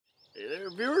there,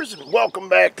 viewers, and welcome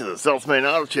back to the Salesman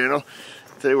Auto Channel.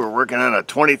 Today we're working on a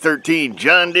 2013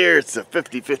 John Deere. It's a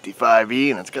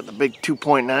 5055E, and it's got the big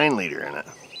 2.9 liter in it.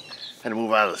 Had to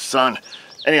move out of the sun.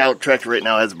 Anyhow, the tractor right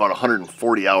now has about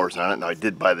 140 hours on it. Now, I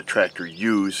did buy the tractor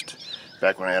used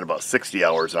back when I had about 60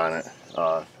 hours on it.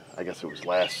 I guess it was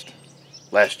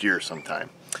last year sometime.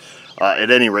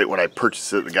 At any rate, when I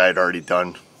purchased it, the guy had already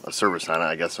done a service on it.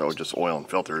 I guess I would just oil and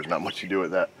filter. There's not much you do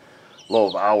with that low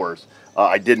of hours.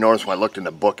 I did notice when I looked in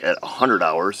the book at 100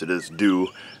 hours, it is due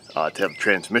to have the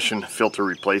transmission filter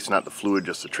replaced, not the fluid,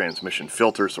 just the transmission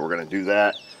filter, so we're going to do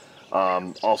that.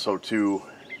 Also to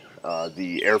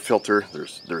the air filter,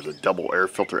 there's a double air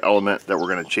filter element that we're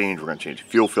going to change. We're going to change the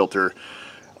fuel filter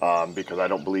because I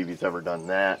don't believe he's ever done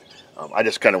that. I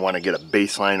just kind of want to get a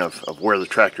baseline of where the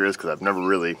tractor is because I've never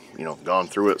really, gone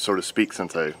through it, so to speak,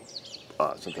 since I've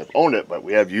owned it, but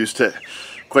we have used it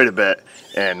quite a bit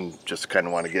and just kind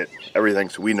of want to get everything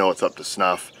so we know it's up to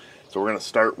snuff. So we're going to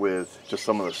start with just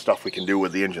some of the stuff we can do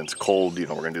with the engine's cold. We're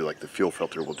going to do like the fuel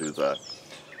filter, we'll do the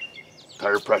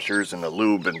tire pressures and the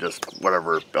lube and just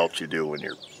whatever else you do when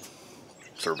you're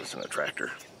servicing a tractor.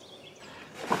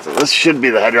 So this should be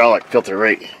the hydraulic filter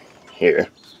right here.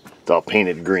 It's all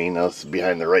painted green. Now this is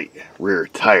behind the right rear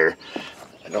tire.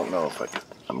 I don't know if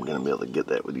I'm going to be able to get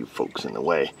that with you folks in the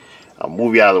way. I'll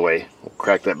move you out of the way. We'll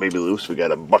crack that baby loose. We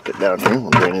got a bucket down here. We'll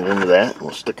drain it into that and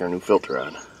we'll stick our new filter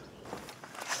on.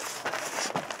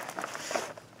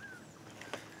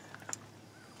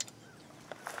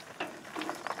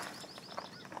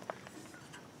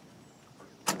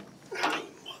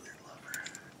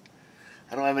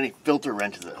 I don't have any filter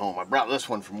wrenches at home. I brought this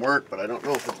one from work, but I don't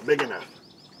know if it's big enough.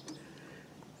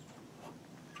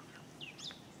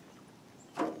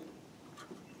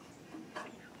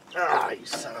 Ah, you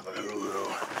son of a hoo-hoo.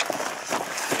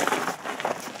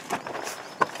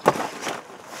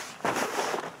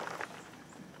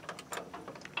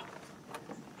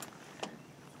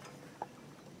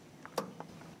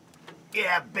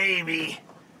 Yeah, baby.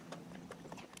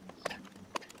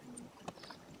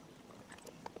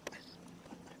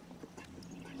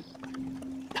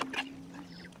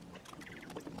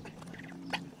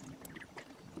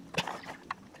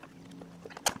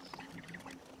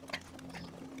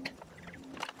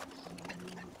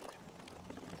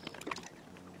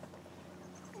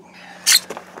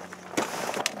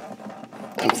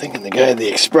 I'm thinking the guy at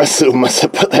the espresso must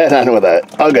have put that on with a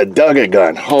Ugga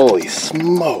gun. Holy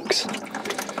smokes.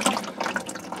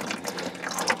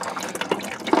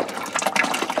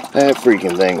 That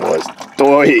freaking thing was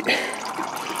tight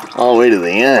all the way to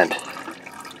the end.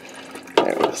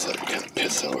 There was some kind of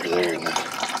piss over there. And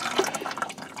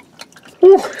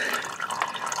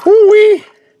woo-wee!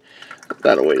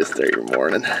 Not a way to start your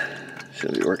morning.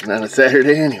 Shouldn't be working on a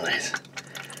Saturday anyways.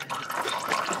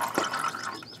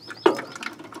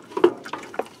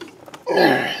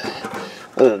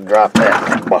 Let's drop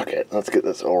that in the bucket. Let's get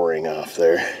this O-ring off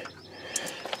there.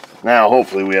 Now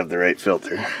hopefully we have the right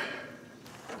filter.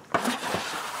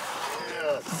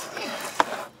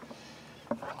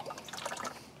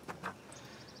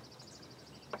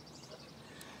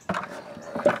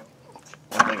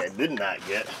 One thing I did not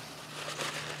get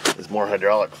is more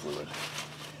hydraulic fluid.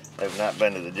 I have not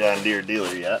been to the John Deere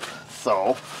dealer yet,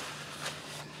 so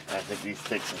I think these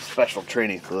take some special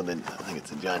training fluid. I think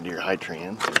it's a John Deere High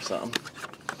Trans or something.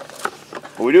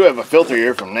 But we do have a filter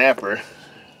here from Napper,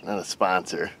 not a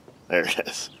sponsor. There it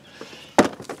is.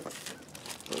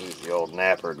 Use the old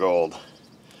Napper Gold.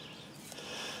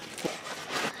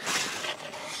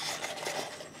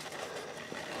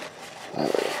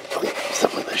 Clean up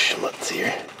some of the schmutz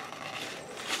here.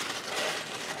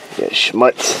 Yeah,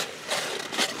 schmutz.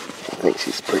 I think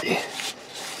she's pretty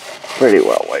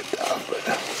well wiped out, but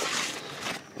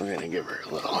we're gonna give her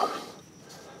a little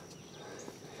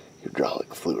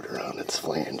hydraulic fluid around its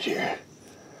flange here.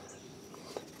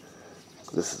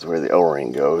 This is where the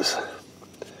O-ring goes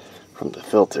from the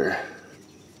filter.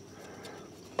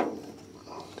 I'm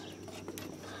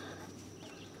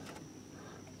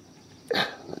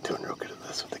not doing real good at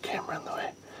this with the camera in the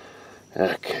way.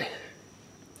 Okay.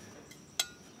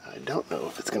 I don't know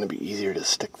if it's going to be easier to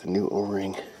stick the new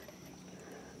O-ring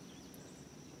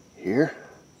here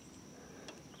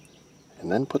and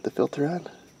then put the filter on,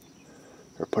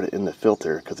 or put it in the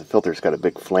filter, because the filter's got a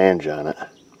big flange on it,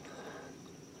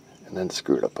 and then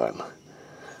screw it up on.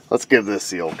 Let's give this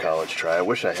the old college try. I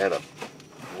wish I had a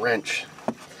wrench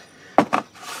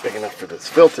big enough for this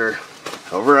filter.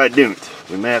 However, I don't.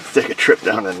 We may have to take a trip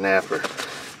down to Napper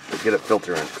to get a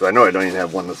filter in, because I know I don't even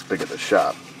have one this big at the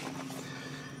shop.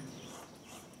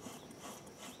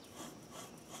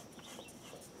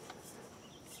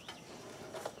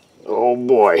 Oh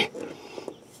boy.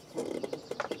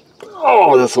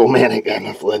 Oh, this old man ain't got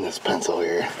enough lead in his pencil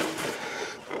here.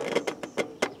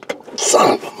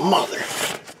 Son of a mother.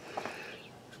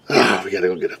 Oh, we gotta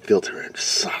go get a filter wrench.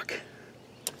 Suck.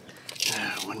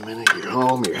 1 minute, you're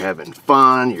home, you're having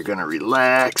fun, you're gonna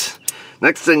relax.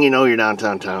 Next thing you know, you're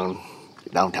downtown town.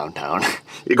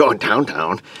 You're going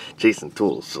downtown chasing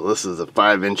tools. So this is a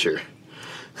 5-incher.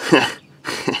 You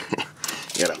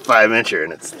got a 5-incher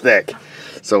and it's thick.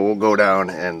 So we'll go down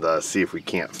and see if we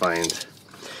can't find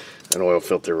an oil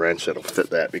filter wrench that'll fit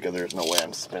that, because there's no way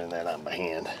I'm spinning that on my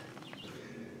hand.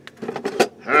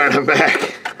 Alright, I'm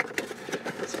back.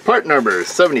 Part number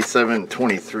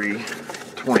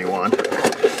 772321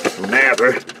 from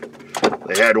Napper.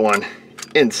 They had one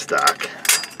in stock.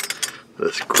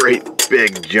 This great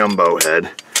big jumbo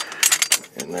head.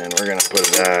 And then we're going to put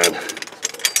it on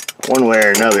one way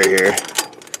or another here.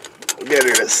 We'll get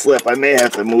her to slip. I may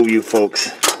have to move you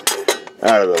folks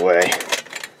out of the way.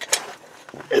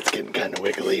 It's getting kind of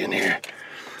wiggly in here.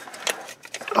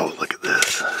 Oh, look at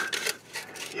this.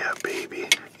 Yeah, baby.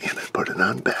 And I put it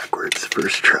on backwards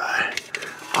first try.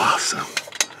 Awesome.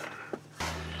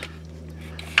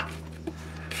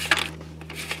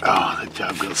 Oh, the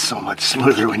job goes so much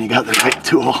smoother when you got the right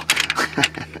tool.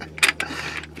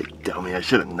 Big dummy, I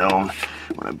should have known.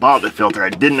 When I bought the filter, I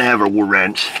didn't have a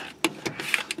wrench.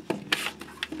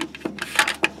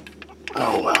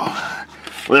 Oh well,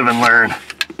 live and learn.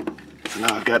 So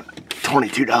now I've got a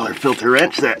 $22 filter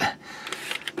wrench that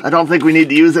I don't think we need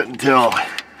to use it until, I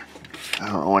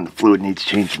don't know when the fluid needs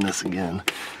changing this again.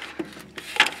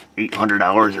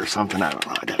 $800 or something, I don't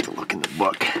know, I'd have to look in the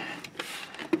book.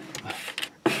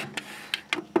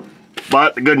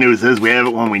 But the good news is we have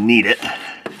it when we need it.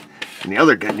 And the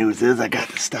other good news is I got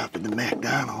to stop at the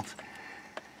McDonald's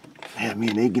and have me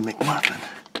an Eggy McMuffin.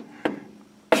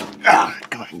 Ah,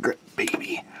 come on, great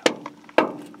baby.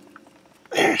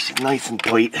 There, she's nice and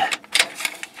tight. Let's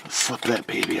slip that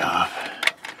baby off.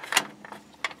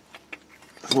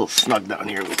 It's a little snug down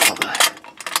here with all the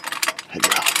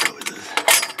hydraulic hoses.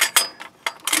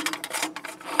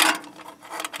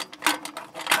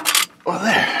 Well,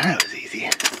 there, that was easy.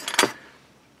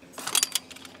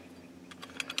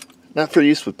 Not for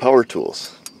use with power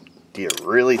tools. Do you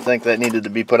really think that needed to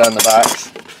be put on the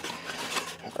box?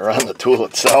 Or on the tool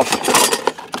itself?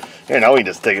 Here, now we can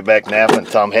just take it back nap and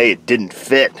tell them, hey, it didn't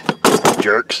fit,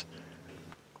 jerks.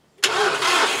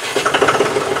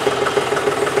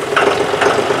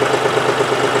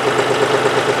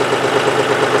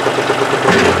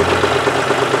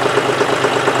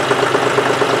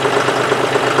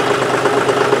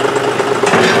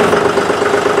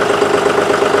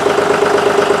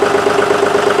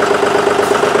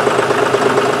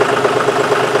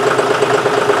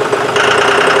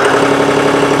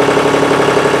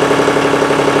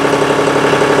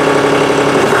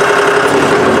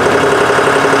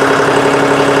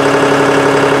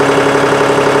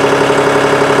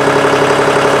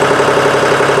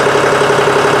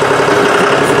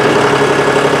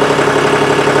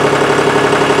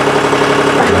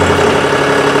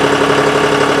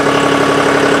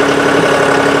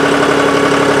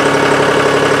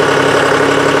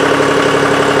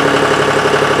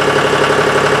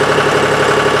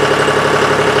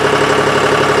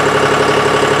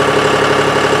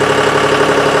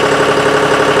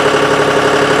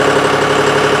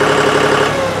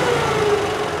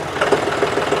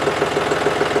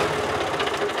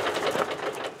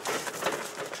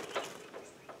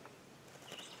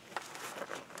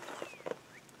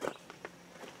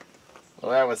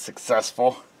 Well, that was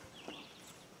successful.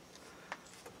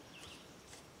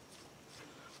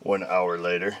 1 hour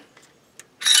later.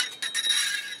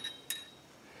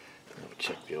 We'll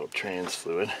check the old trans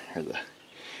fluid, or the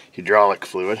hydraulic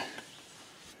fluid.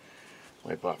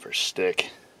 Wipe off her stick.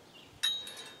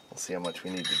 We'll see how much we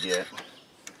need to get,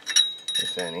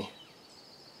 if any.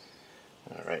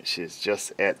 Alright, she's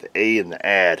just at the A in the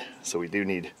add, so we do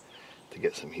need to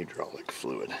get some hydraulic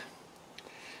fluid.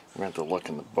 We're going to have to look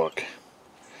in the book.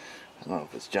 I don't know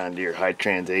if it's John Deere High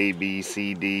Trans A, B,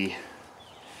 C, D,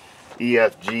 E,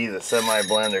 F, G, the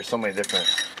semi-blend. There's so many different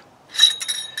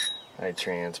high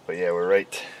trans, but yeah, we're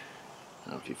right. I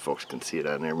don't know if you folks can see it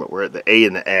on there, but we're at the A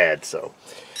in the add, so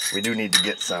we do need to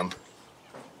get some.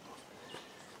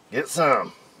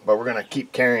 But we're going to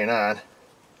keep carrying on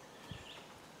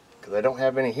because I don't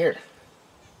have any here.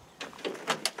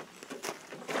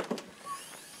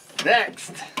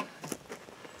 Next,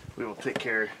 we will take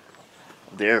care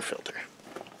of the air filter.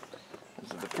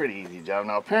 This is a pretty easy job.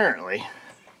 Now apparently,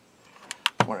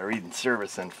 when I read in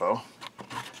service info,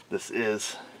 this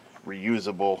is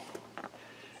reusable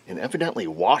and evidently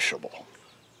washable.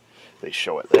 They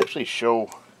show it. They actually show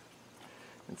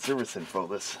in service info,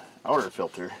 this outer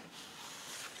filter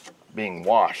being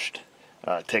washed.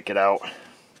 Take it out,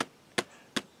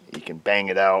 you can bang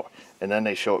it out, and then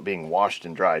they show it being washed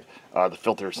and dried. The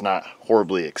filter is not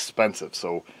horribly expensive,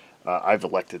 so I've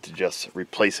elected to just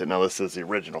replace it. Now this is the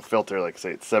original filter, like I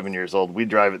say, it's 7 years old. We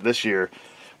drive it this year.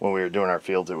 When we were doing our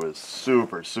fields, it was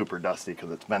super dusty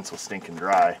because it's been so stinking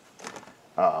dry.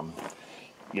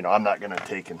 You know, I'm not going to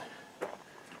take and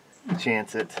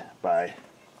chance it by,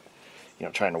 you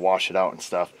know, trying to wash it out and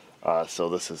stuff. So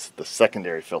this is the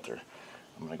secondary filter.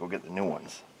 I'm going to go get the new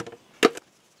ones. I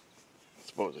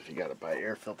suppose if you got to buy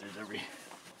air filters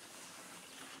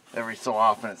every so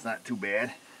often, it's not too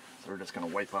bad. So we're just going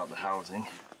to wipe out the housing.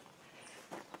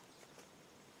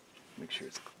 Make sure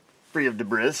it's free of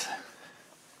debris.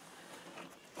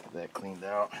 Get that cleaned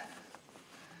out.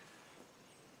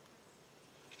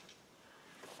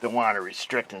 Don't want to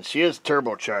restrict, and she is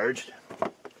turbocharged.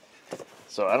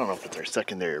 So I don't know if it's our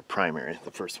secondary or primary, the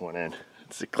first one in.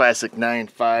 It's the classic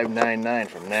 9599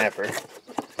 from Napper.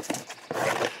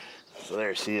 So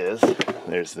there she is.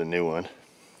 There's the new one.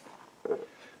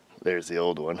 There's the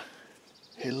old one.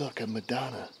 Hey look, a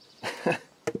Madonna. We'll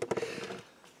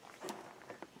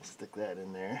stick that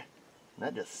in there. And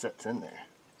that just sits in there.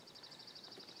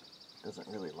 Doesn't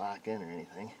really lock in or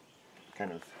anything.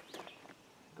 Kind of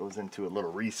goes into a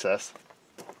little recess.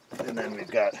 And then we've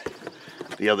got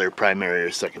the other primary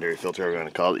or secondary filter, we're going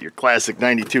to call it, your classic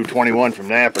 9221 from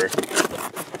Napper.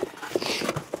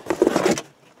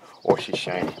 Oh, she's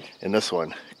shiny. And this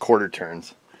one, quarter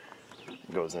turns,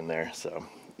 goes in there, so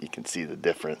you can see the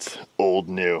difference. Old,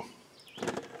 new.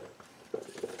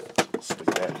 Stick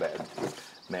that bad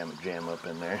mammoth jam up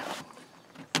in there.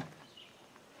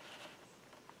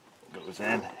 Goes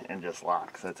in and just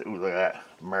locks. That's, ooh, look at that.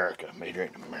 America, made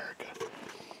right in America.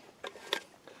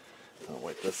 I'll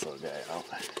wipe this little guy out.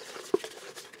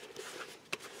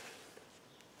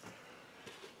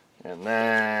 And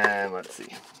then, let's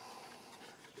see.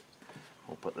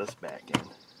 We'll put this back in.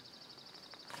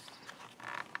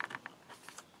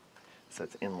 So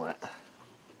that's inlet.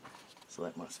 So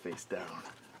that must face down.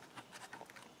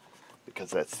 Because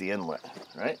that's the inlet,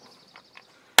 right?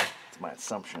 That's my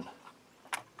assumption.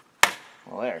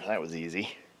 Well, there, that was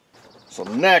easy. So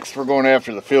next, we're going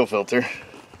after the fuel filter.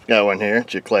 Got one here,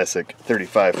 it's your classic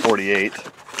 3548.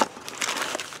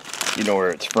 You know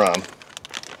where it's from.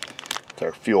 It's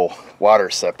our fuel water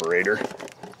separator.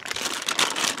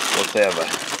 Let's have a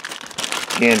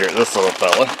gander at this little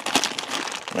fella.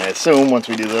 And I assume once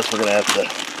we do this, we're going to have to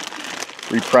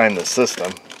reprime the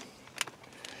system.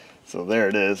 So there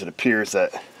it is. It appears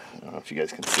that, I don't know if you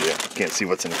guys can see it. I can't see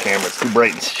what's in the camera. It's too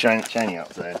bright and shiny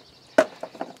outside.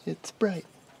 It's bright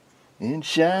and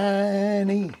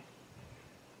shiny.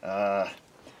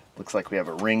 Looks like we have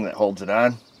a ring that holds it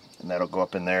on, and that'll go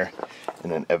up in there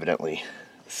and then evidently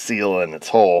seal in its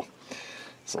hole.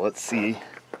 So let's see.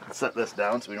 Let's set this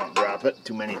down so we don't drop it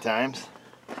too many times.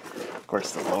 Of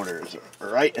course, the loader is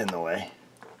right in the way,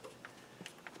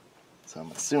 so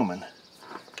I'm assuming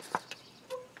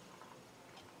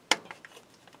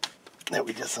that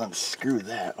we just unscrew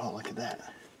that. Oh, look at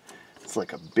that. It's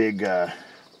like a big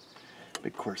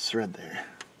coarse thread there.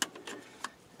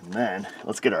 And then,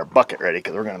 let's get our bucket ready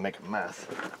because we're going to make a mess.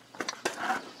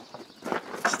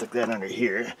 Stick that under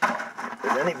here.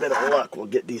 With any bit of luck, we'll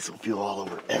get diesel fuel all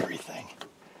over everything.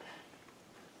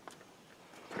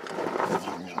 And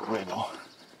then we're going to wiggle.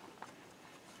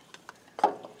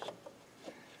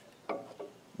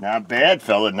 Not bad,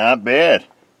 fella, not bad.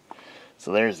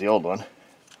 So there's the old one.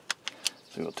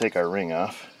 So we'll take our ring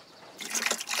off.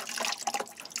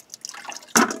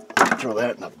 Throw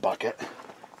that in a bucket.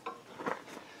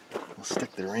 We'll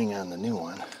stick the ring on the new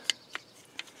one.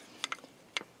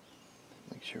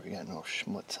 Make sure we got no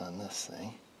schmutz on this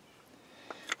thing.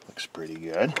 Looks pretty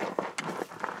good.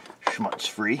 Schmutz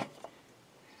free.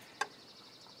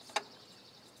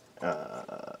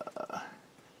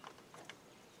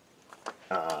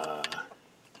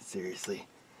 Seriously,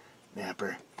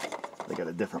 Napper. They got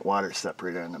a different water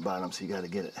separator on the bottom, so you got to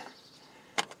get it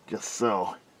just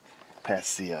so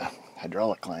past the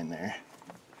hydraulic line there.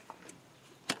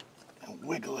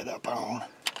 Wiggle it up on.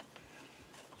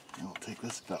 And we'll take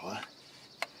this fella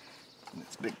and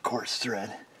this big coarse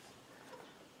thread.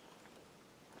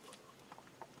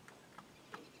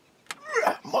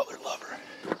 Mother lover.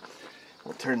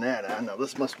 We'll turn that on. Now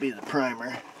this must be the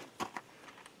primer.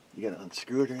 You gotta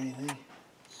unscrew it or anything?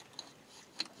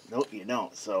 Nope, you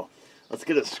don't. So let's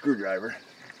get a screwdriver.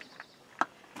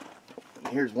 And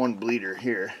here's one bleeder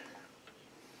here.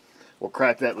 We'll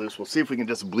crack that loose. We'll see if we can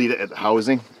just bleed it at the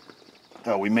housing.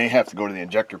 We may have to go to the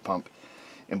injector pump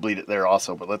and bleed it there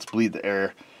also, but let's bleed the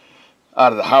air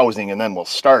out of the housing, and then we'll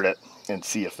start it and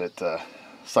see if it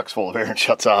sucks full of air and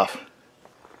shuts off.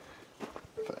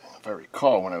 If I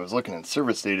recall, when I was looking in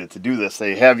service data to do this,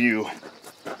 they have you,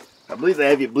 I believe they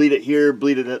have you bleed it here,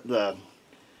 bleed it at the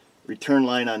return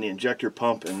line on the injector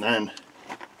pump, and then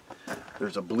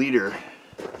there's a bleeder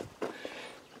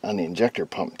on the injector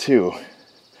pump too.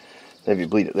 They have you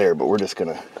bleed it there, but we're just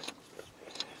gonna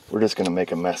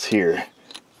make a mess here.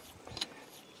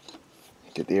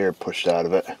 Get the air pushed out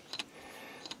of it,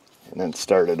 and then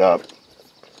start it up.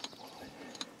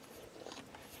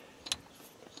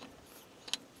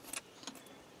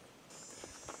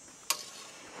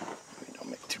 Maybe don't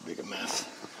make too big a mess.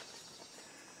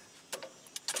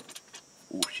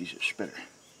 Ooh, she's a spitter.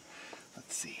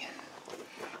 Let's see.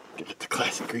 Give it the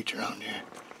classic reach around here.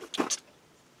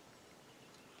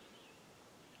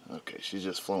 Okay, she's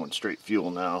just flowing straight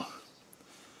fuel now.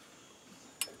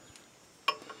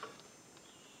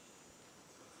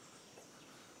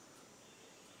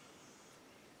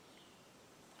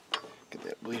 Get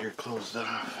that bleeder closed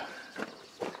off.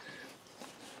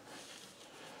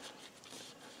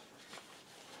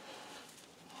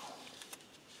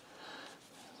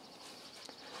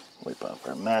 Wipe off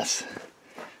our mess,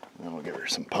 and then we'll give her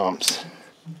some pumps.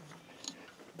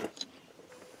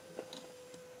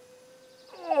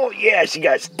 Oh yeah, she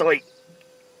got tight.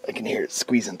 I can hear it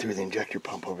squeezing through the injector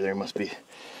pump over there. Must be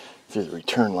through the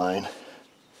return line,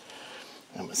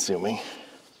 I'm assuming.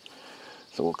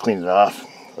 So we'll clean it off.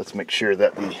 Let's make sure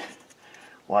that the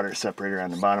water separator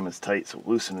on the bottom is tight, so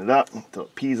we'll loosen it up until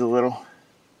it pees a little.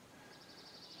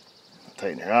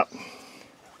 Tighten her up.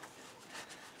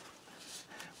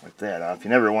 Wipe that off. You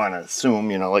never want to assume,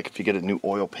 you know, like if you get a new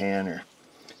oil pan or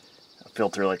a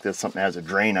filter like this, something has a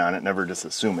drain on it, never just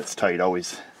assume it's tight.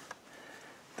 Always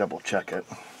double check it.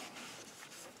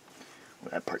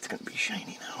 Well, that part's going to be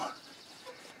shiny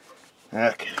now.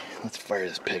 Okay, let's fire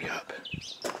this pig up.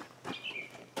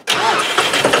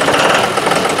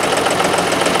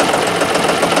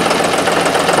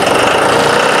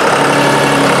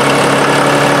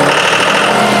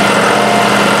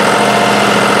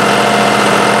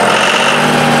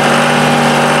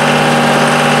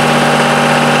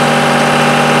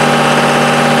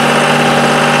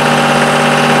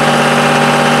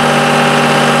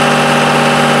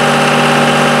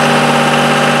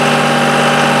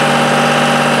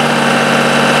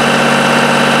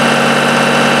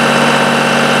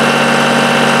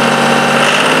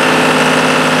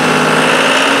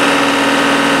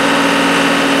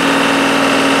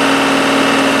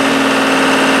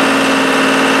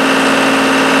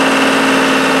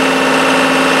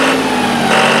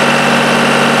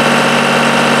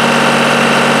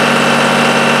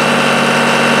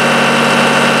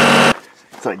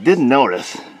 So I did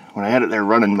notice when I had it there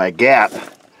running, my gap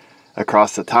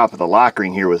across the top of the lock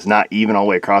ring here was not even all the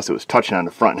way across. It was touching on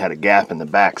the front and had a gap in the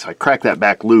back. So I cracked that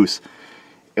back loose,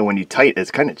 and when you tighten, it's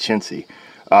kind of chintzy,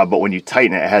 but when you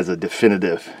tighten it, it has a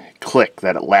definitive click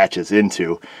that it latches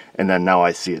into, and then now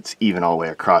I see it's even all the way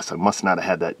across. I must not have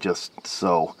had that just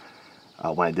so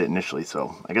when I did initially,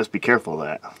 so I guess be careful of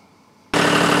that.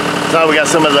 So now we got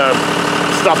some of the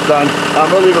stuff done. I'm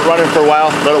going to leave it running for a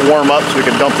while, let it warm up so we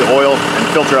can dump the oil and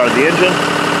filter out of the engine.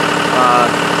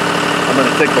 I'm going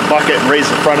to take the bucket and raise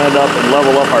the front end up and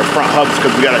level up our front hubs,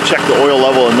 because we got to check the oil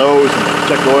level in those and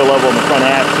check the oil level in the front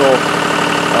axle.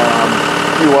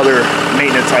 A few other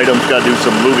maintenance items, got to do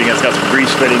some lubing. It's got some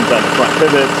grease fittings on the front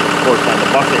pivots, of course on the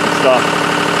bucket and stuff.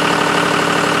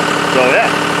 So yeah.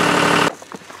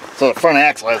 So the front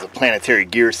axle has a planetary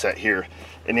gear set here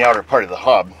in the outer part of the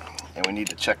hub, and we need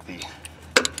to check the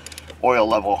oil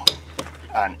level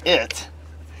on it.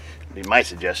 My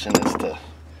suggestion is to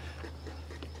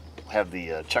have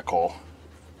the check hole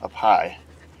up high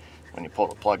when you pull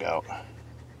the plug out.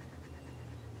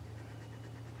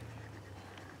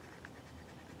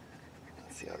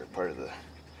 That's the outer part of the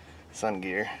sun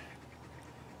gear.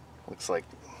 Looks like,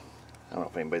 I don't know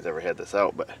if anybody's ever had this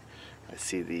out, but I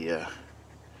see the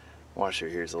washer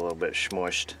here is a little bit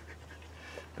smushed.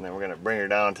 And then we're going to bring her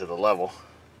down to the level.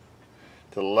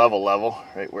 To the level,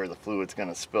 right where the fluid's going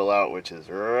to spill out, which is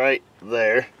right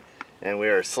there. And we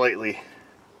are slightly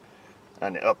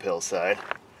on the uphill side.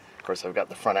 Of course, I've got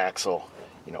the front axle,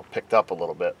 you know, picked up a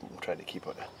little bit. I'm trying to keep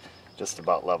it just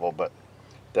about level, but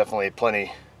definitely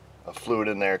plenty of fluid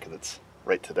in there because it's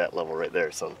right to that level right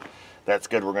there. So that's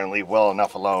good. We're going to leave well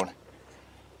enough alone.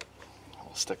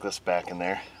 We'll stick this back in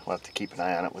there. We'll have to keep an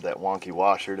eye on it with that wonky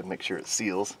washer to make sure it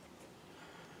seals,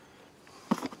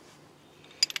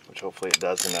 which hopefully it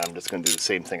does, and I'm just going to do the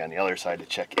same thing on the other side to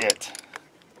check it.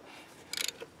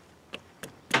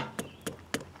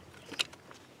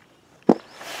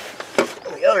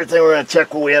 The other thing we're going to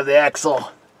check when we have the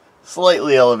axle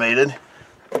slightly elevated.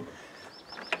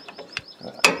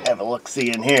 Have a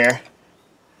look-see in here.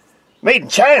 Made in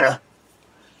China?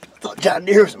 I thought John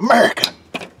Deere was American.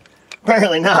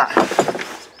 Apparently not.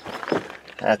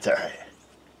 That's alright.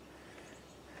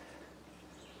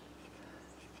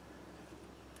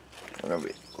 I'm going to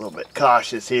be a little bit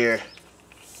cautious here.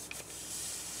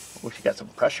 Wish you got some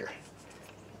pressure.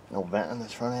 No vent on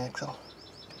this front axle.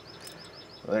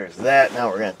 Well, there's that. Now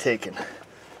we're going to take and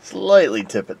slightly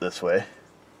tip it this way.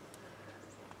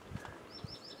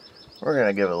 We're going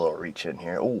to give it a little reach in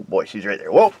here. Oh boy, she's right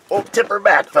there. Whoa, whoa, tip her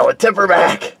back, fella, tip her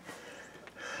back.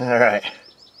 All right.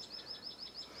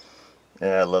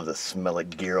 Yeah, I love the smell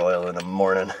of gear oil in the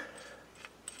morning.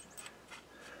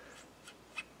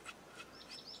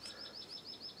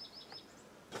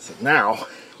 So now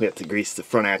we have to grease the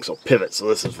front axle pivot. So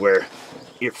this is where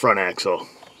your front axle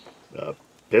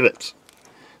pivots.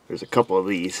 There's a couple of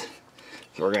these.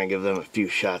 So we're going to give them a few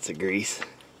shots of grease.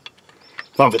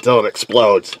 Pump it till it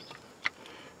explodes.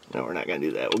 No, we're not going to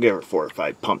do that. We'll give her 4 or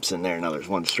 5 pumps in there. Now there's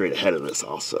one straight ahead of this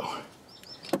also.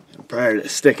 And prior to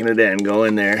sticking it in, go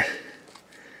in there.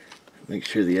 Make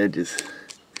sure the edge is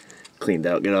cleaned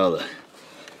out. Get all the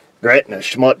grit and the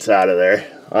schmutz out of there.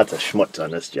 Lots of schmutz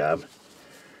on this job.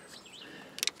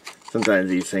 Sometimes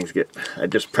these things get... I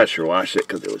just pressure washed it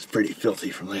because it was pretty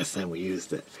filthy from last time we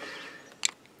used it.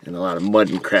 And a lot of mud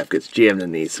and crap gets jammed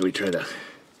in these, so we try to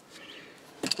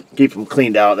keep them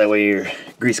cleaned out. That way your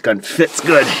grease gun fits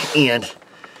good and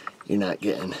you're not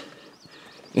getting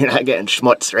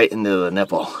schmutz right into the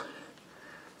nipple.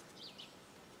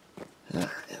 Alright,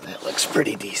 that looks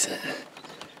pretty decent.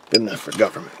 Good enough for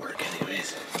government work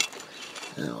anyways.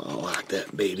 Now I'll lock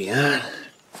that baby on.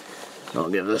 I'll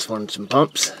give this one some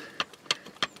pumps.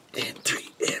 And 3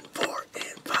 and 4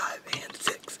 and 5 and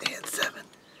 6 and 7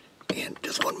 and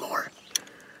just one more.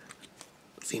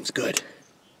 Seems good.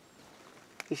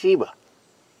 Hey Sheba,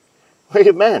 where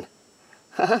you been?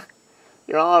 Huh?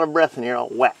 You're all out of breath and you're all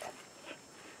wet.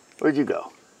 Where'd you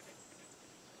go?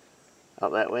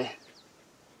 Out that way?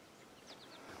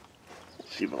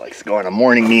 Sheba likes to go on a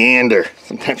morning meander.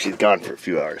 Sometimes she's gone for a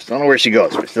few hours. Don't know where she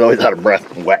goes, but she's always out of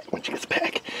breath and wet when she gets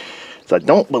back. So I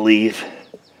don't believe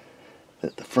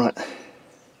that the front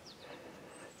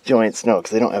joints, no,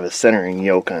 because they don't have a centering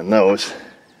yoke on those.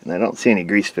 And I don't see any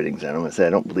grease fittings on them. I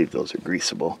don't believe those are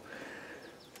greasable.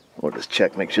 We'll just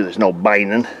check, make sure there's no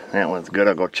binding. That one's good.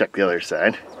 I'll go check the other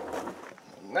side.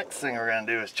 Next thing we're going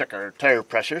to do is check our tire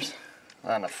pressures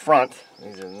on the front.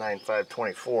 These are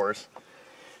 9.524s.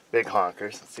 Big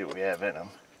honkers. Let's see what we have in them.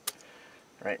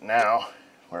 Right now,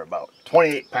 we're about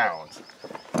 28 pounds.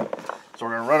 So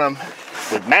we're going to run them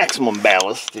with maximum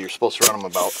ballast. You're supposed to run them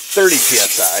about 30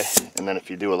 psi. And then if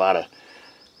you do a lot of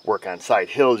work on side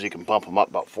hills, you can bump them up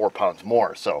about 4 pounds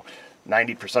more. So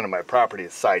 90% of my property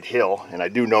is side hill, and I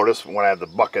do notice when I have the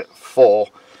bucket full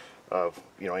of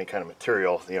any kind of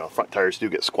material, front tires do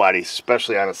get squatty,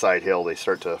 especially on a side hill. They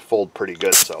start to fold pretty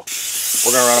good. So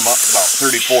we're going to run them up about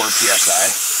 34 psi.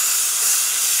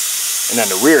 And then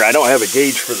the rear, I don't have a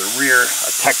gauge for the rear,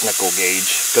 a technical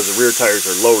gauge, because the rear tires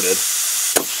are loaded.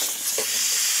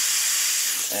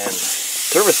 And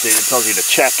service data tells you to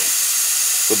check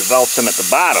with the valve stem at the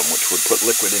bottom, which would put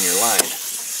liquid in your line.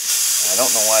 I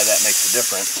don't know why that makes a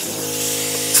difference,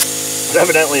 but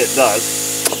evidently it does.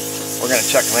 We're going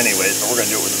to check them anyways, but we're going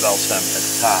to do it with the valve stem at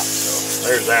the top. So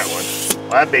there's that one.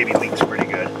 Well, that baby leaks pretty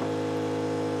good.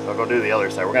 So I'll go do the other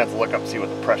side. We're going to have to look up and see what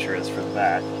the pressure is for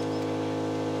that. I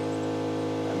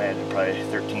imagine probably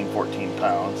 13, 14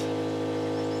 pounds.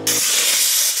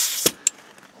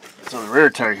 So the rear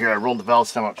tire here, I rolled the valve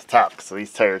stem up to top, so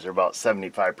these tires are about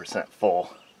 75% full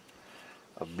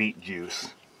of beet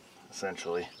juice,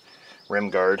 essentially. Rim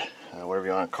guard, whatever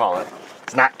you want to call it.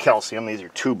 It's not calcium, these are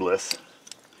tubeless.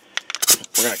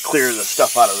 We're going to clear the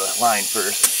stuff out of the line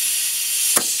first.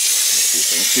 Let's see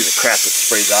if you can see the crap that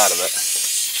sprays out of it.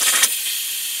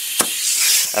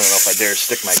 I don't know if I dare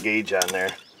stick my gauge on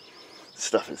there. This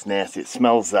stuff is nasty. It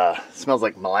smells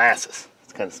like molasses.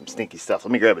 It's kind of some stinky stuff.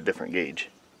 Let me grab a different gauge.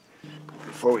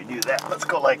 Before we do that, let's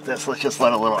go like this. Let's just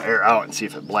let a little air out and see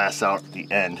if it blasts out at the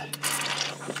end.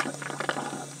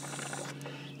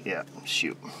 Yeah,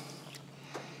 shoot.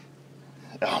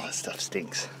 Oh, this stuff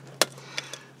stinks.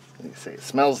 Like I say, it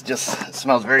smells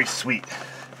very sweet,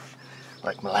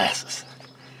 like molasses.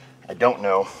 I don't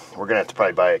know. We're gonna have to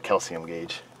probably buy a calcium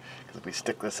gauge, because if we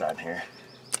stick this on here,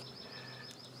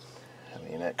 I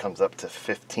mean, that comes up to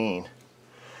 15.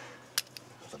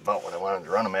 That's about what I wanted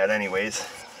to run them at anyways.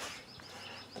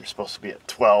 They're supposed to be at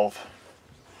 12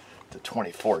 to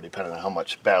 24, depending on how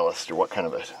much ballast or what kind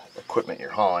of equipment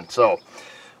you're hauling. So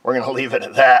we're going to leave it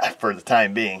at that for the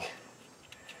time being,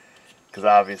 because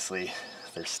obviously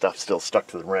there's stuff still stuck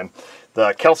to the rim.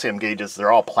 The calcium gauges,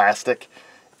 they're all plastic,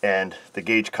 and the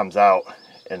gauge comes out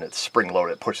and it's spring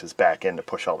loaded. It pushes back in to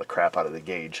push all the crap out of the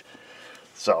gauge.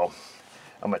 So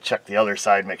I'm going to check the other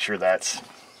side, make sure that's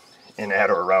in at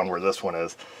or around where this one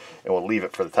is, and we'll leave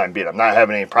it for the time being. I'm not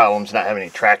having any problems, not having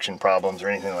any traction problems or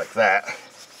anything like that.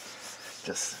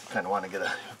 Just kind of want to get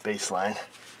a baseline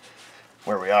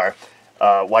where we are.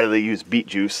 Why do they use beet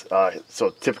juice? So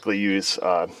typically use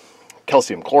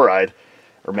calcium chloride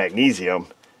or magnesium,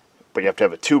 but you have to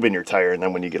have a tube in your tire, and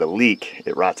then when you get a leak,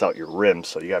 it rots out your rims,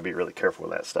 so you got to be really careful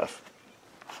with that stuff.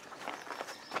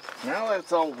 Now that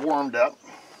it's all warmed up,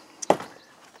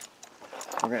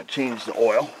 we're going to change the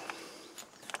oil,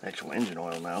 actual engine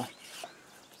oil now.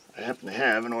 I happen to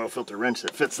have an oil filter wrench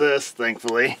that fits this,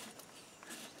 thankfully.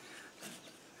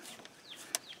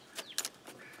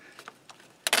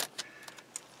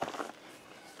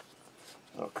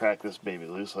 I'll crack this baby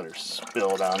loose, let her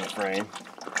spill down the frame.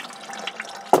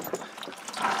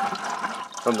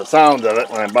 From the sound of it,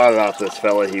 when I bought it off this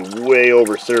fella, he way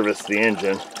over-serviced the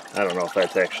engine. I don't know if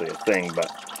that's actually a thing,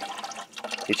 but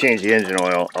he changed the engine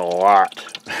oil a lot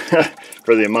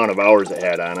for the amount of hours it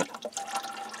had on it.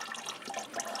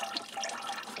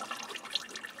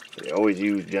 They always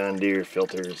use John Deere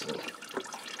filters and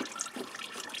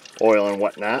oil and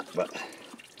whatnot, but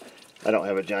I don't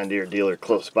have a John Deere dealer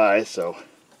close by, so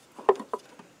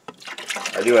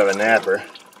I do have a napper,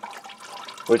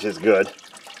 which is good,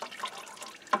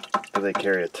 because they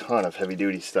carry a ton of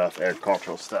heavy-duty stuff,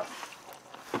 agricultural stuff.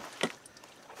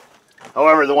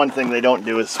 However, the one thing they don't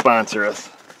do is sponsor us.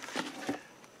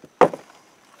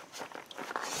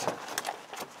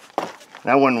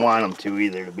 And I wouldn't want them to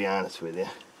either, to be honest with you.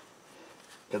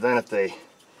 Because then if they,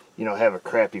 you know, have a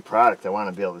crappy product, I want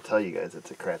to be able to tell you guys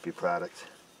it's a crappy product.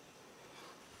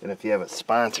 And if you have a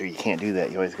sponsor, you can't do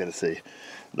that. You always got to say,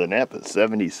 the Napa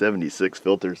 7076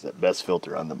 filter is the best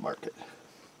filter on the market.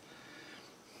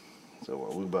 So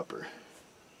we'll lube up our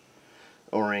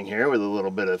O-ring here with a little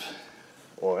bit of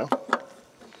oil.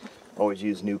 Always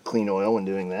use new clean oil when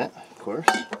doing that, of course.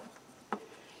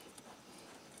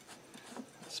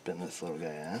 Spin this little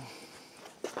guy on.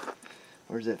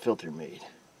 Where's that filter made?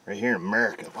 Right here in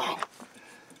America. Wow.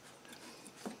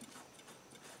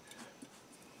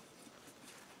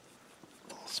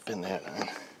 I'll spin that on.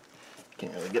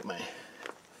 Can't really get my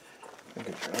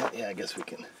finger on it. Yeah, I guess we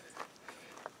can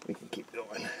keep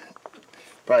going.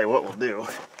 Probably what we'll do,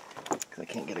 because I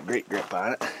can't get a great grip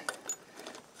on it,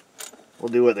 we'll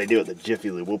do what they do with the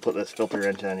Jiffy Lube. We'll put this filter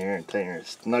wrench on here and tighten her as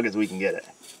snug as we can get it.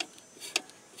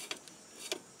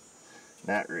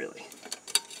 Not really.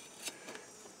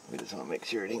 We just want to make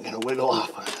sure it ain't going to wiggle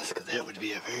off on us, because that would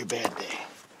be a very bad day.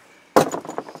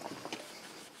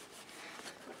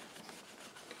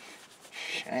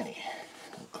 Shiny.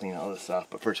 We'll clean all this off,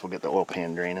 but first we'll get the oil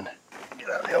pan draining. Get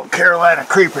out the old Carolina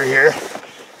Creeper here,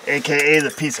 aka the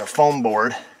piece of foam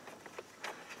board.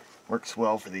 Works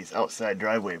well for these outside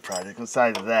driveway projects. What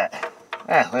size is that?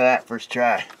 Ah, look at that, first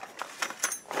try.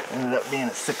 Ended up being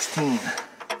a 16.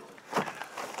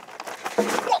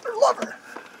 Lover.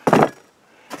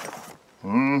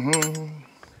 Move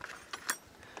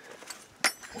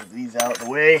these out of the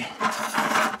way.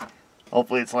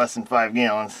 Hopefully it's less than 5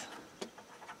 gallons.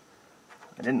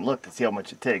 I didn't look to see how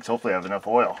much it takes. Hopefully I have enough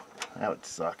oil. That would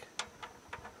suck.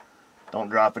 Don't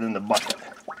drop it in the bucket.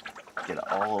 Get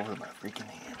it all over my freaking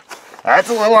hand. That's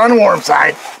a little on the warm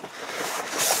side.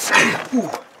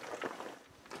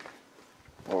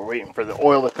 While we're waiting for the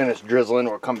oil to finish drizzling,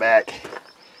 we'll come back.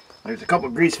 There's a couple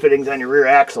grease fittings on your rear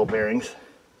axle bearings.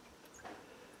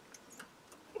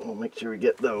 We'll make sure we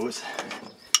get those.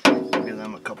 Give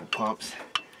them a couple pumps.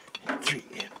 3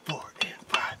 and 4 and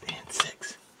 5 and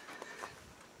 6.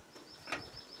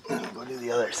 Then we'll go do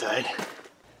the other side.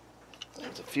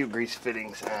 There's a few grease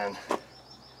fittings on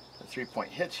the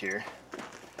 3-point hitch here.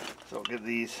 So we'll give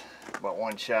these about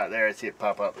one shot there. I see it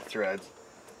pop out the threads.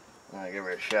 And I'll give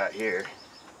her a shot here.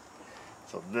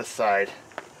 So this side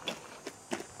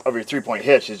of your 3-point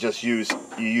hitch is just you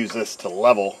use this to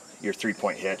level your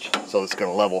 3-point hitch. So it's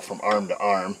going to level from arm to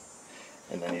arm.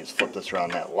 And then you just flip this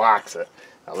around, that locks it.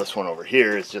 Now this one over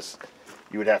here is just,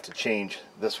 you would have to change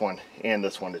this one and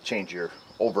this one to change your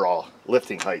overall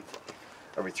lifting height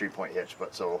of your 3-point hitch.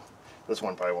 But so this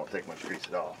one probably won't take much grease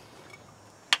at all.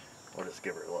 We'll just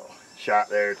give her a little shot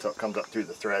there until it comes up through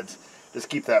the threads. Just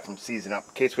keep that from seizing up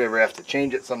in case we ever have to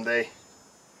change it someday.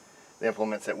 The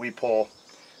implements that we pull,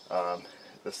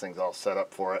 this thing's all set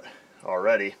up for it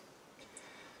already.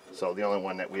 So the only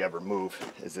one that we ever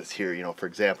move is this here. You know, for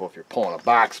example, if you're pulling a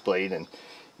box blade and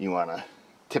you want to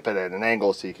tip it at an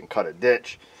angle so you can cut a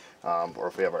ditch, or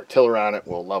if we have our tiller on it,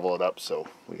 we'll level it up so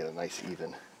we get a nice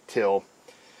even till.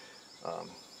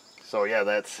 So yeah,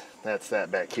 that's that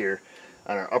back here.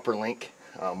 On our upper link,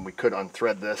 we could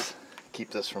unthread this, keep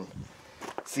this from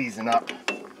seizing up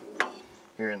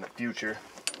here in the future.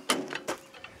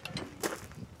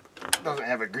 Doesn't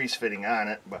have a grease fitting on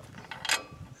it, but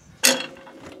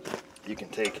you can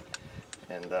take,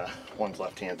 and one's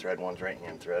left hand thread, one's right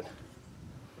hand thread.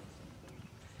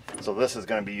 So this is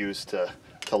going to be used to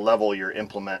level your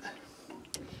implement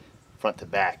front to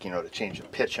back, you know, to change the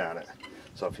pitch on it.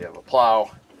 So if you have a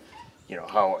plow, you know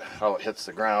how it hits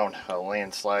the ground, how the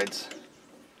landslides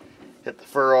hit the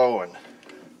furrow, and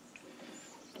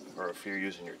or if you're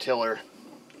using your tiller,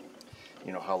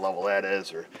 you know how level that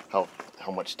is, or how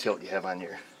much tilt you have on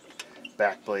your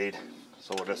back blade.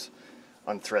 So we'll just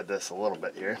unthread this a little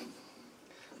bit here.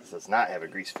 This does not have a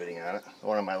grease fitting on it.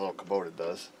 One of my little Kubota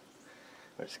does,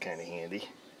 which is kind of handy,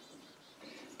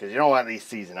 because you don't want these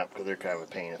seizing up, because they're kind of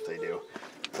a pain if they do.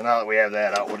 So now that we have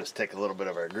that out, we'll just take a little bit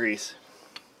of our grease,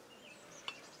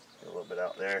 get a little bit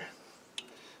out there,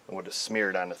 and we'll just smear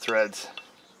it on the threads,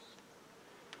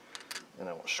 and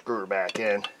then we'll screw her back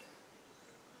in.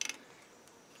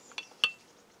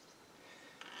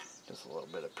 Just a little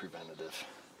bit of preventative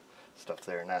stuff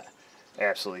there, not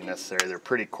absolutely necessary. They're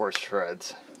pretty coarse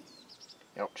threads.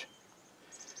 Ouch.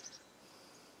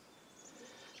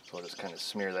 So we'll just kind of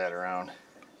smear that around.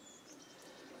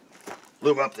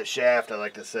 Lube up the shaft, I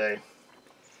like to say.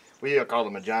 We call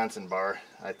them a Johnson bar.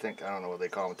 I don't know what they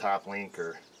call them, top link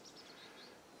or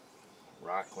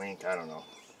rock link, I don't know.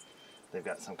 They've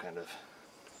got some kind of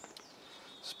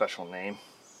special name.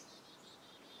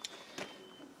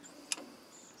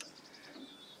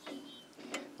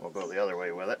 We'll go the other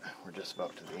way with it. We're just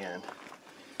about to the end.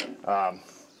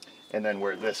 And then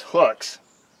where this hooks,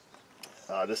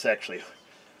 this actually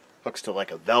hooks to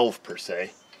like a valve per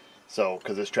se. So,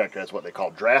 because this tractor has what they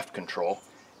call draft control,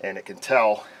 and it can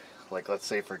tell, like let's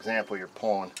say for example you're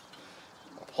pulling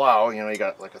a plow, you know, you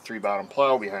got like a 3-bottom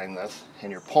plow behind this,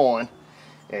 and you're pulling,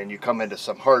 and you come into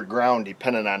some hard ground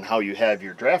depending on how you have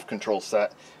your draft control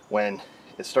set. When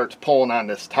it starts pulling on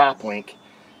this top link,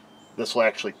 this will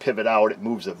actually pivot out, it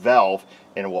moves a valve,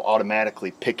 and it will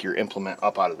automatically pick your implement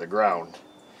up out of the ground.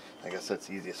 I guess that's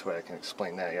the easiest way I can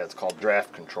explain that. Yeah, it's called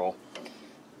draft control.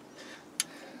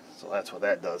 So that's what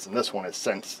that does, and this one is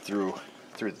sensed through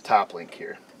the top link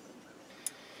here.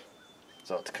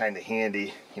 So it's kind of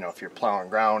handy, you know, if you're plowing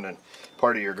ground and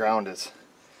part of your ground is,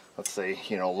 let's say,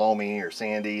 you know, loamy or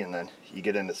sandy, and then you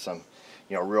get into some,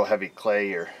 you know, real heavy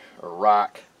clay or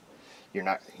rock, you're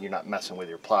not messing with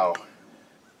your plow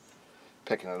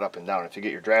picking it up and down. If you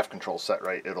get your draft control set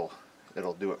right, it'll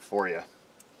do it for you.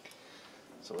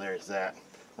 So there's that.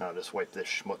 Now I'll just wipe this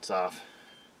schmutz off.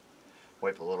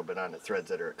 Wipe a little bit on the threads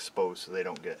that are exposed so they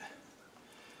don't get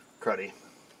cruddy.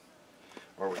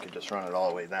 Or we could just run it all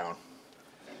the way down.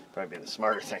 Probably be the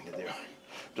smarter thing to do.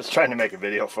 Just trying to make a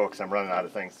video, folks. I'm running out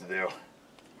of things to do.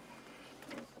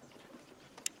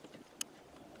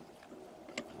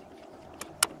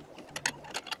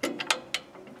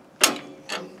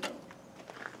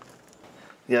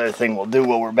 The other thing we'll do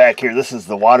while we're back here, this is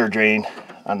the water drain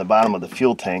on the bottom of the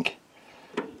fuel tank.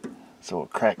 So we'll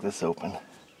crack this open.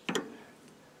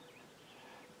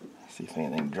 See if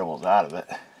anything dribbles out of it.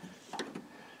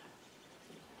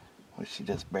 Which she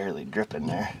just barely dripping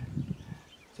there.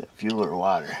 Is that fuel or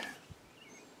water?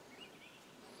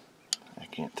 I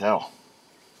can't tell.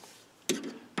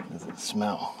 Doesn't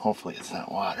smell. Hopefully it's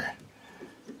not water.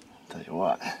 I'll tell you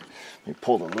what. Let me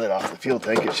pull the lid off the fuel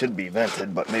tank. It should be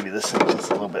vented, but maybe this thing's just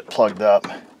a little bit plugged up.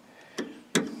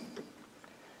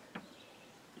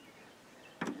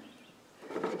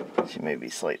 She may be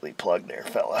slightly plugged there,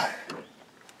 fella.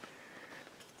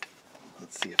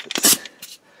 Let's see if it's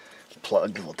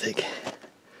plugged. We'll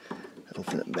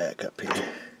open it back up here.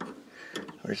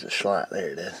 Where's the slot? There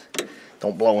it is.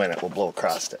 Don't blow in it, we'll blow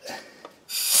across it.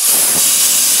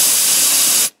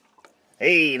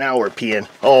 Hey, now we're peeing.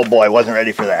 Oh boy, I wasn't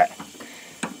ready for that.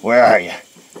 Where are you?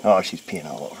 Oh, she's peeing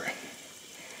all over.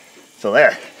 So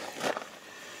there.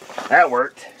 That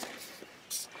worked.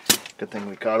 Good thing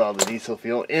we caught all the diesel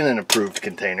fuel in an approved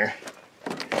container.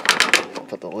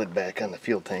 Put the lid back on the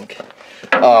fuel tank.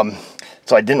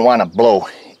 So I didn't want to blow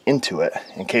into it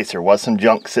in case there was some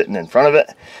junk sitting in front of it.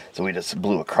 So we just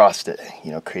blew across it,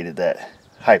 you know, created that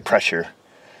high pressure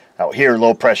out here,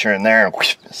 low pressure in there, and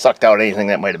whoosh, sucked out anything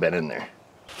that might have been in there.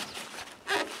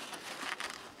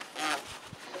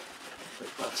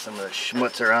 Put some of the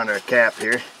schmutz around our cap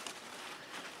here.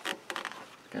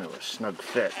 Kind of a snug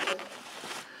fit.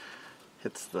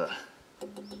 Hits the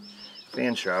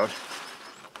fan shroud.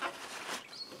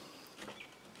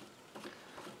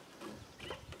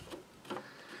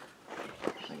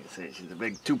 See, she's a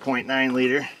big 2.9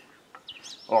 liter.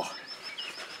 Oh,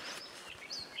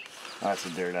 lots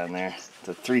of dirt on there. It's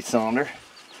a 3-cylinder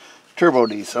turbo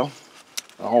diesel,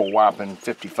 a whole whopping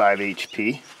 55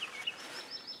 HP.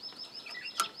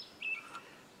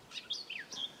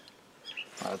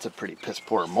 Wow, that's a pretty piss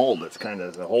poor mold. It's kind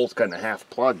of, the hole's kind of half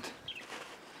plugged.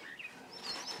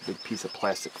 Big piece of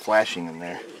plastic flashing in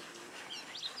there.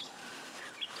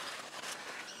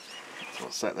 So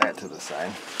we'll set that to the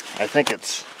side. I think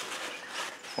it's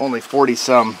only 40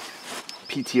 some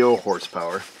PTO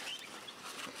horsepower,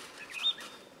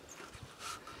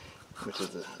 which is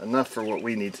enough for what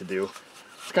we need to do.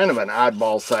 It's kind of an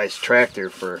oddball sized tractor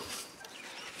for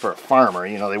a farmer.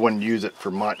 You know, they wouldn't use it for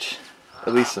much.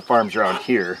 At least the farms around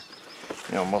here.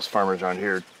 You know, most farmers around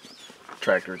here,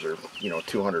 tractors are, you know,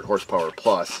 200 horsepower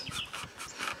plus.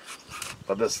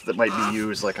 But this, that might be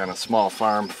used like on a small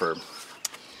farm for,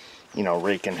 you know,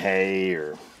 raking hay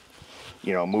or,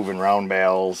 you know, moving round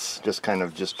bales, just kind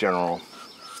of just general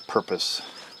purpose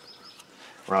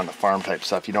around the farm type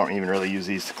stuff. You don't even really use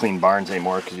these to clean barns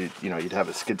anymore because you know, you'd have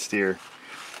a skid steer.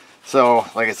 So,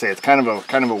 like I say, it's kind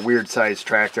of a weird sized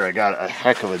tractor. I got a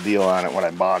heck of a deal on it when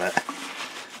I bought it.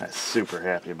 I'm super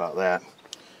happy about that.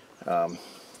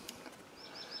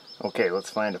 Okay,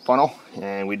 let's find a funnel,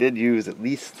 and we did use at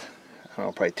least, I don't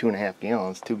know, probably 2.5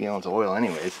 gallons, 2 gallons of oil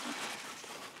anyways.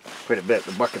 Quite a bit.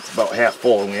 The bucket's about half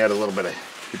full, and we had a little bit of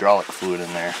hydraulic fluid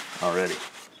in there already.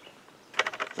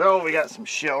 So we got some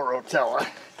shell rotella.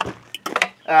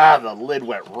 Ah, the lid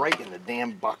went right in the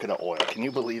damn bucket of oil. Can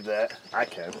you believe that? I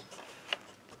can.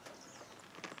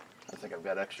 I think I've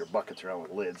got extra buckets around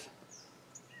with lids.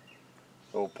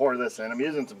 So we'll pour this in. I'm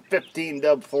using some 15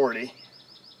 Dub 40.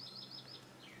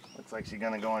 Looks like she's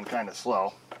going to go in kind of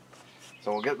slow.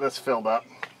 So we'll get this filled up.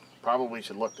 Probably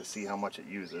should look to see how much it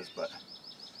uses, but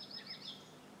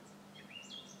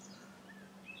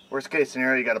worst case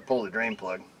scenario, you got to pull the drain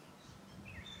plug.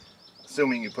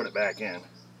 Assuming you put it back in.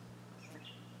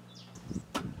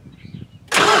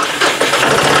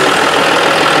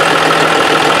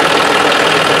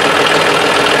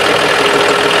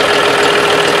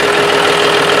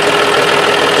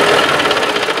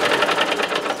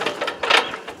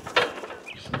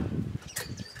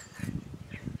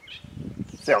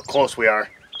 See how close we are.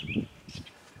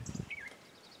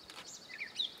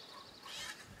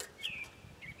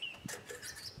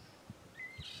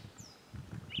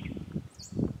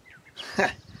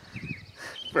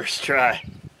 First try.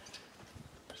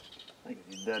 I think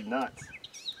he's dead nuts.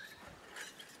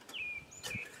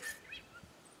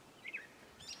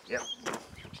 Yep.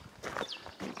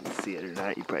 You can see it or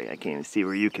not. You probably, I can't even see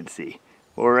where you can see.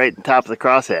 We're right on top of the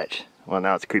crosshatch. Well,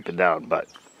 now it's creeping down, but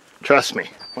trust me.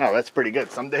 Wow, that's pretty good.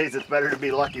 Some days it's better to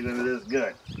be lucky than it is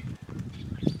good.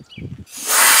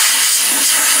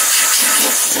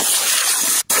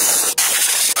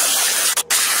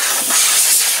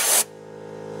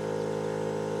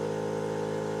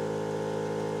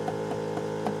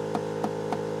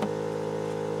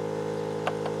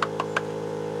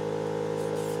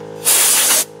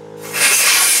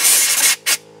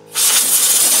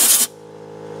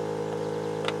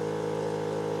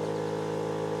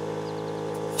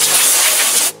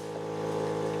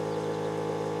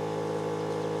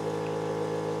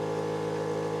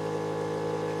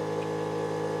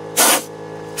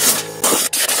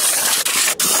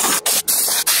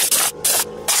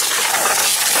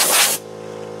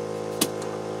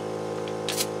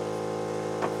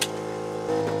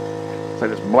 So I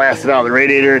just blasted out the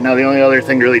radiator. Now the only other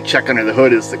thing to really check under the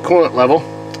hood is the coolant level,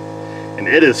 and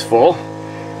it is full.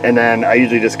 And then I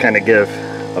usually just kind of give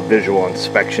a visual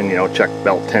inspection, you know, check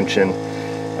belt tension,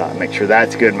 make sure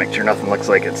that's good, make sure nothing looks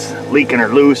like it's leaking or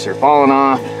loose or falling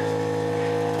off,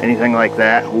 anything like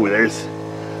that. Ooh,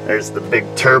 there's the big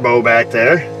turbo back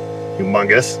there,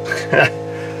 humongous.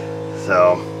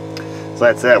 So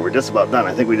that's that. We're just about done.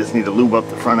 I think we just need to lube up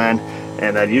the front end,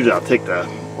 and then usually I'll take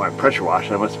the pressure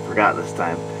wash. I must have forgot this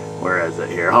time. Whereas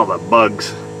here, all the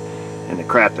bugs and the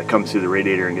crap that comes through the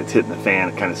radiator and gets hit in the fan,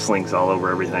 it kind of slinks all over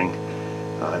everything.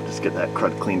 Just get that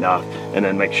crud cleaned off, and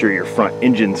then make sure your front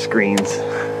engine screens,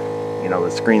 you know, the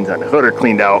screens on the hood are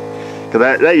cleaned out,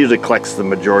 because that usually collects the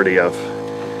majority of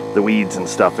the weeds and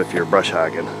stuff if you're brush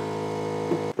hogging.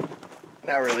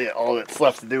 Now really all that's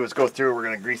left to do is go through. We're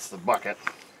going to grease the bucket.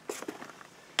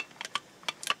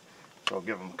 So I'll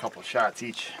give them a couple shots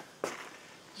each. A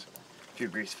few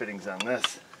grease fittings on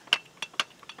this.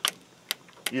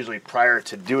 Usually prior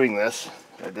to doing this,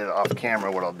 I did it off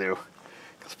camera, what I'll do,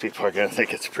 because people are going to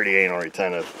think it's pretty anal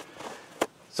retentive.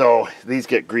 So these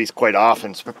get greased quite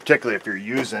often, particularly if you're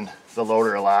using the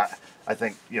loader a lot. I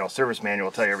think, you know, service manual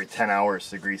will tell you every 10 hours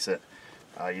to grease it.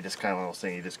 You just kind of those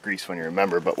things you just grease when you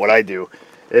remember. But what I do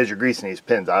is you're greasing these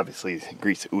pins, obviously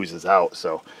grease oozes out,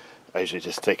 so I usually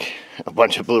just take a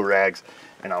bunch of blue rags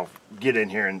and I'll get in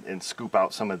here and scoop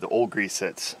out some of the old grease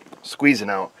that's squeezing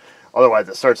out. Otherwise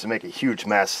it starts to make a huge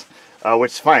mess,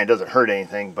 which is fine, it doesn't hurt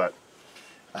anything, but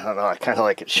I don't know, I kind of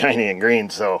like it shiny and green,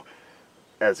 so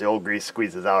as the old grease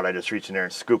squeezes out, I just reach in there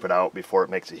and scoop it out before it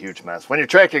makes a huge mess. When your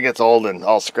tractor gets old and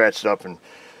all scratched up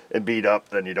and beat up,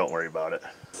 then you don't worry about it.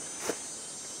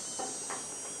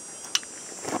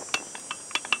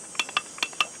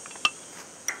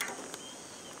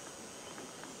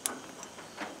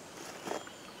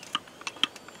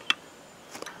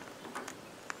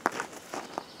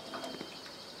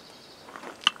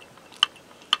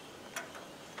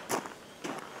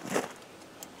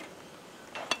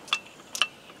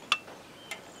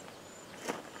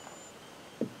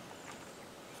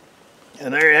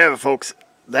 And there you have it, folks.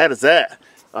 That is that.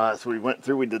 So we went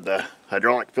through, we did the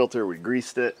hydraulic filter, we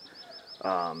greased it.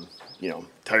 You know,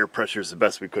 tire pressure is the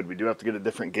best we could. We do have to get a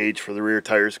different gauge for the rear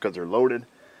tires because they're loaded.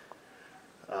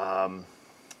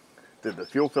 Did the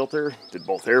fuel filter, did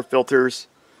both air filters,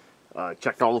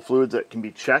 checked all the fluids that can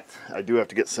be checked. I do have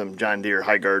to get some John Deere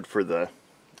high guard for the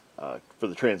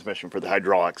transmission for the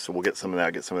hydraulics, so we'll get some of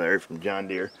that, get some of that air from John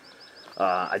Deere.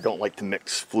 I don't like to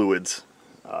mix fluids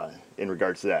in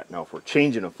regards to that. Now if we're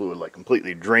changing a fluid, like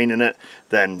completely draining it,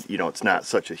 then you know it's not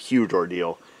such a huge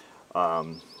ordeal,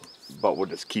 but we'll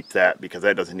just keep that because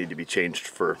that doesn't need to be changed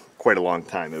for quite a long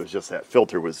time. It was just that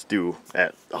filter was due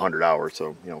at 100 hours,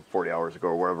 so you know 40 hours ago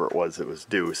or wherever it was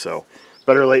due, so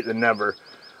better late than never.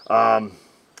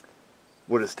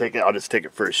 We'll just take it, I'll just take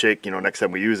it for a shake, you know, next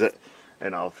time we use it,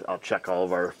 and I'll check all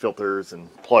of our filters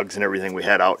and plugs and everything we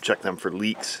had out, check them for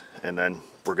leaks, and then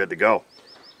we're good to go.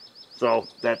 So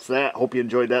that's that. Hope you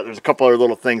enjoyed that. There's a couple other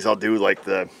little things I'll do, like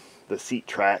the seat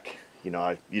track. You know,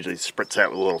 I usually spritz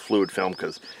that with a little fluid film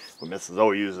because when Mrs.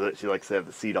 O uses it, she likes to have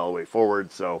the seat all the way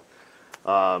forward. So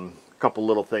a couple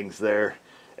little things there.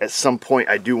 At some point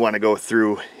I do want to go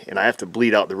through and I have to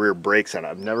bleed out the rear brakes on it.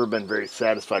 I've never been very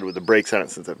satisfied with the brakes on it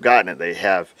since I've gotten it. You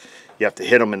have to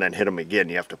hit them and then hit them again.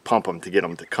 You have to pump them to get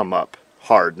them to come up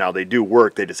hard. Now they do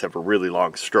work, they just have a really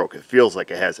long stroke. It feels like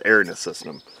it has air in the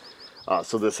system.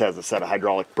 So this has a set of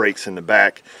hydraulic brakes in the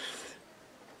back,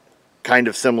 kind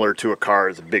of similar to a car.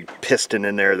 There's a big piston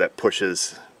in there that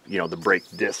pushes, you know, the brake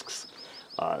discs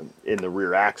in the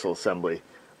rear axle assembly.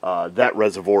 That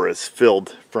reservoir is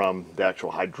filled from the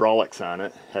actual hydraulics on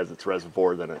it, has its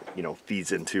reservoir, then it, you know,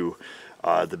 feeds into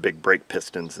the big brake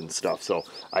pistons and stuff. So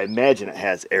I imagine it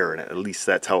has air in it, at least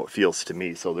that's how it feels to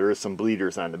me. So there is some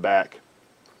bleeders on the back.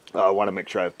 I want to make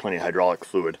sure I have plenty of hydraulic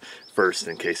fluid first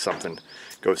in case something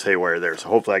goes haywire there. So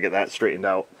hopefully I get that straightened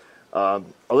out. Other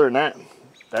than that,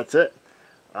 that's it.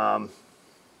 I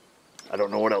don't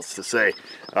know what else to say.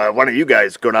 Why don't you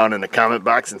guys go down in the comment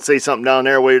box and say something down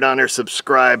there while you're down there.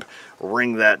 Subscribe,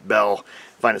 ring that bell.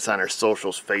 Find us on our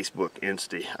socials, Facebook,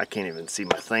 Insta. I can't even see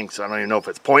my thing, so I don't even know if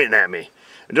it's pointing at me.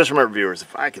 And just remember, viewers,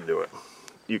 if I can do it,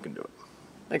 you can do it.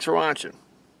 Thanks for watching.